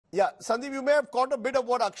Yeah, Sandeep, you may have caught a bit of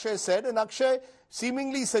what Akshay said, and Akshay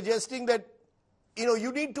seemingly suggesting that,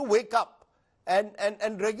 you need to wake up and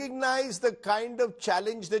recognize the kind of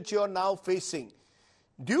challenge that you're now facing.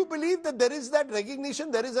 Do you believe that there is that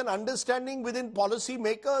recognition, there is an understanding within policy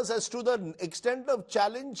makers as to the extent of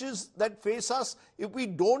challenges that face us if we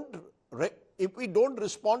don't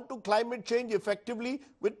respond to climate change effectively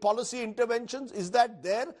with policy interventions? Is that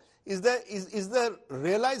there? Is there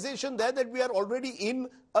realization there that we are already in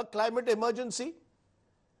a climate emergency?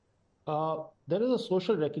 There is a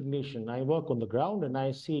social recognition. I work on the ground and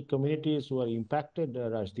I see communities who are impacted,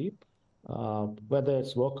 Rajdeep, whether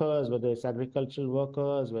it's workers, whether it's agricultural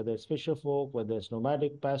workers, whether it's fisherfolk, whether it's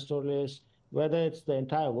nomadic pastoralists, whether it's the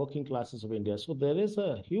entire working classes of India. So there is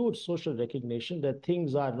a huge social recognition that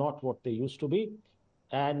things are not what they used to be,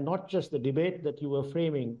 and not just the debate that you were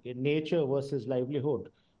framing in nature versus livelihood.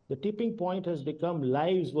 The tipping point has become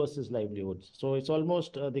lives versus livelihoods. So it's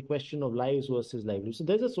almost the question of lives versus livelihoods. So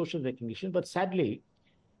there's a social recognition, but sadly,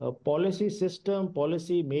 policy system,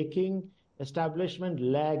 policy making, establishment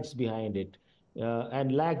lags behind it,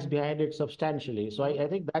 and lags behind it substantially. So I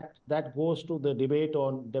think that goes to the debate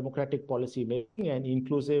on democratic policy making and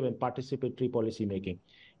inclusive and participatory policy making.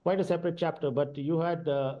 Quite a separate chapter, but you had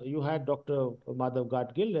Dr. Madhav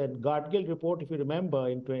Gadgil, and Gadgil report, if you remember,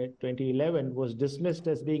 in 2011 was dismissed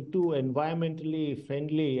as being too environmentally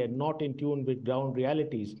friendly and not in tune with ground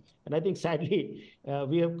realities. And I think sadly,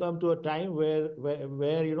 we have come to a time where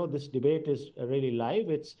this debate is really live.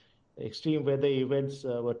 It's extreme weather events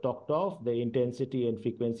were talked of, the intensity and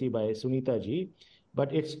frequency by Sunita ji,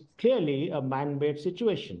 but it's clearly a man-made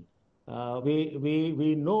situation.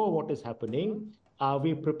 We know what is happening. Are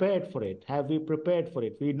we prepared for it? Have we prepared for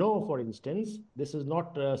it? We know, for instance, this is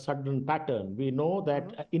not a sudden pattern. We know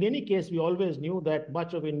that in any case, we always knew that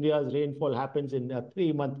much of India's rainfall happens in a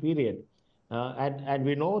 3-month period. And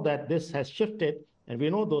we know that this has shifted, and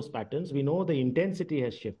we know those patterns. We know the intensity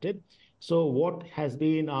has shifted. So what has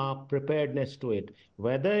been our preparedness to it?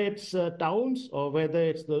 Whether it's towns or whether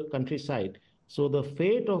it's the countryside. So the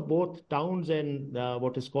fate of both towns and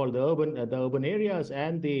what is called the urban areas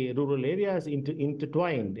and the rural areas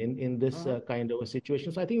intertwined in this kind of a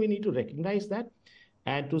situation. So I think we need to recognize that,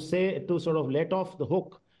 and to sort of let off the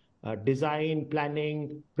hook, design,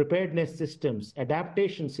 planning, preparedness systems,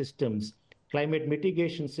 adaptation systems, climate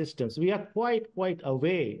mitigation systems. We are quite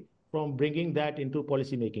away from bringing that into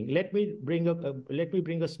policy making. Let me bring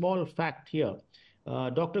a small fact here.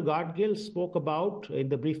 Dr. Gadgil spoke about, in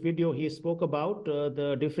the brief video, he spoke about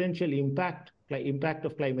the differential impact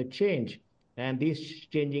of climate change and these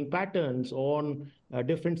changing patterns on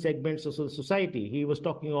different segments of society. He was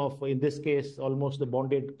talking of, in this case, almost the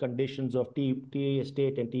bonded conditions of tea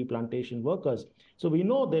estate and tea plantation workers. So we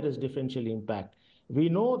know there is differential impact. We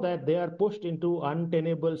know that they are pushed into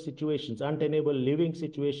untenable situations, untenable living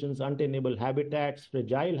situations, untenable habitats,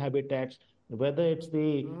 fragile habitats, whether it's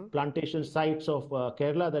the plantation sites of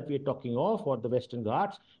Kerala that we're talking of, or the Western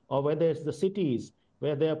Ghats, or whether it's the cities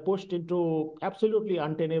where they are pushed into absolutely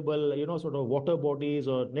untenable, sort of water bodies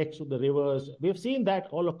or next to the rivers. We've seen that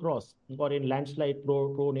all across, or in landslide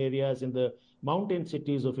prone areas in the mountain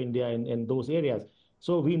cities of India, in those areas.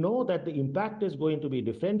 So we know that the impact is going to be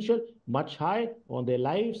differential, much high on their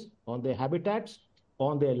lives, on their habitats,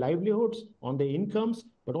 on their livelihoods, on their incomes,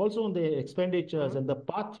 but also on their expenditures. And the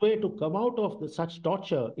pathway to come out of such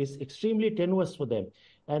torture is extremely tenuous for them.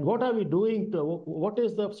 And what are we doing? What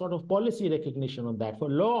is the sort of policy recognition on that? For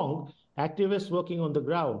long, activists working on the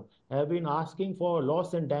ground have been asking for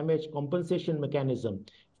loss and damage compensation mechanism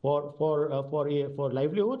for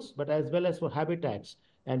livelihoods, but as well as for habitats.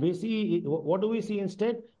 And we see, what do we see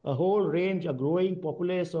instead? A whole range, a growing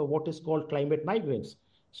populace of what is called climate migrants.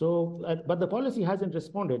 So, but the policy hasn't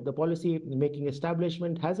responded. The policy making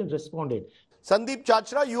establishment hasn't responded. Sandeep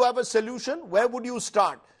Chachra, you have a solution. Where would you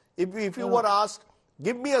start? If you were asked,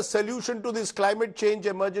 give me a solution to this climate change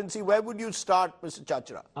emergency, where would you start, Mr.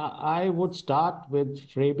 Chachra? I would start with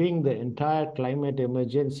framing the entire climate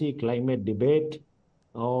emergency, climate debate,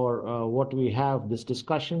 or what we have, this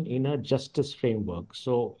discussion, in a justice framework.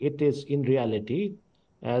 So it is in reality,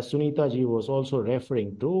 as Sunita ji was also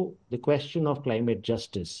referring to, the question of climate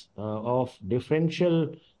justice, of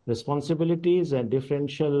differential responsibilities and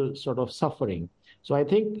differential sort of suffering. So I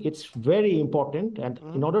think it's very important, and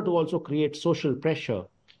in order to also create social pressure,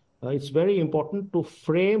 it's very important to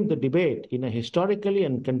frame the debate in a historically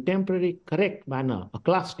and contemporary correct manner, a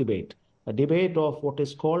class debate, a debate of what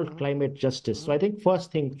is called climate justice. So I think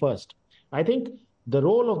first thing first, I think the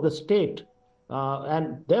role of the state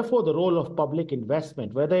and therefore the role of public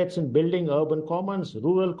investment, whether it's in building urban commons,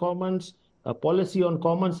 rural commons, policy on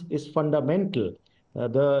commons, is fundamental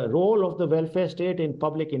the role of the welfare state in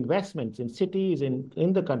public investments in cities,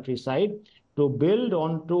 in the countryside, to build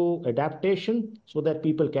onto adaptation so that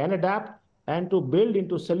people can adapt, and to build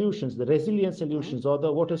into solutions, the resilient solutions, or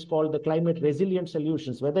the what is called the climate resilient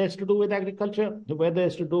solutions, whether it's to do with agriculture, whether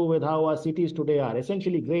it's to do with how our cities today are,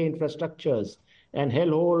 essentially grey infrastructures and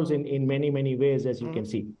hellholes in many, many ways, as you can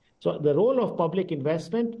see. So the role of public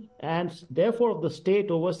investment, and therefore of the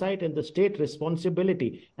state oversight and the state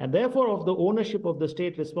responsibility, and therefore of the ownership of the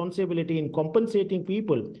state responsibility in compensating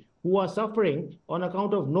people who are suffering on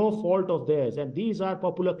account of no fault of theirs. And these are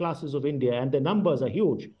popular classes of India, and the numbers are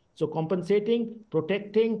huge. So compensating,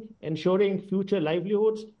 protecting, ensuring future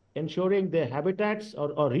livelihoods, ensuring their habitats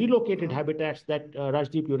or relocated habitats that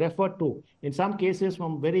Rajdeep, you referred to, in some cases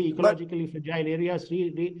from very ecologically fragile areas.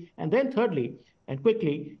 And then thirdly, and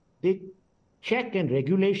quickly, the check and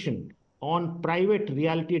regulation on private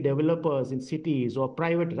reality developers in cities, or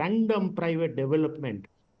random private development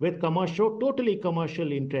with totally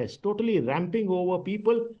commercial interests, totally ramping over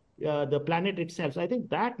people, the planet itself. So I think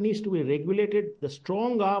that needs to be regulated. The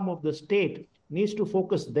strong arm of the state needs to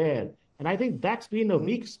focus there. And I think that's been a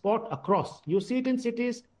weak spot across. You see it in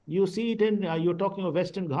cities, you see it in, you're talking of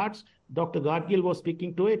Western Ghats, Dr. Gadgil was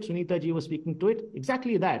speaking to it, Sunita ji was speaking to it,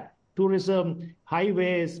 exactly that. Tourism,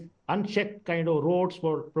 highways, unchecked kind of roads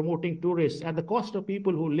for promoting tourists at the cost of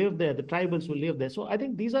people who live there, the tribals who live there. So I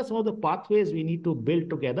think these are some of the pathways we need to build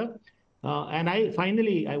together. And I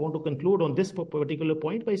want to conclude on this particular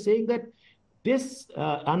point by saying that this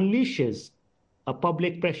unleashes a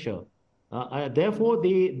public pressure. Therefore,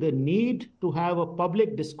 the need to have a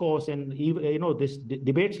public discourse, and this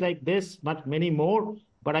debates like this, but many more.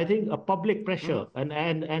 But I think a public pressure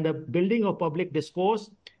and a building of public discourse,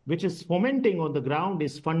 which is fomenting on the ground,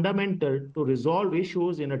 is fundamental to resolve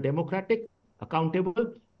issues in a democratic,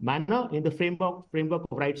 accountable manner in the framework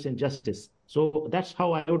of rights and justice. So that's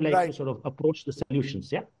how I would like to sort of approach the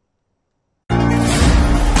solutions. Yeah.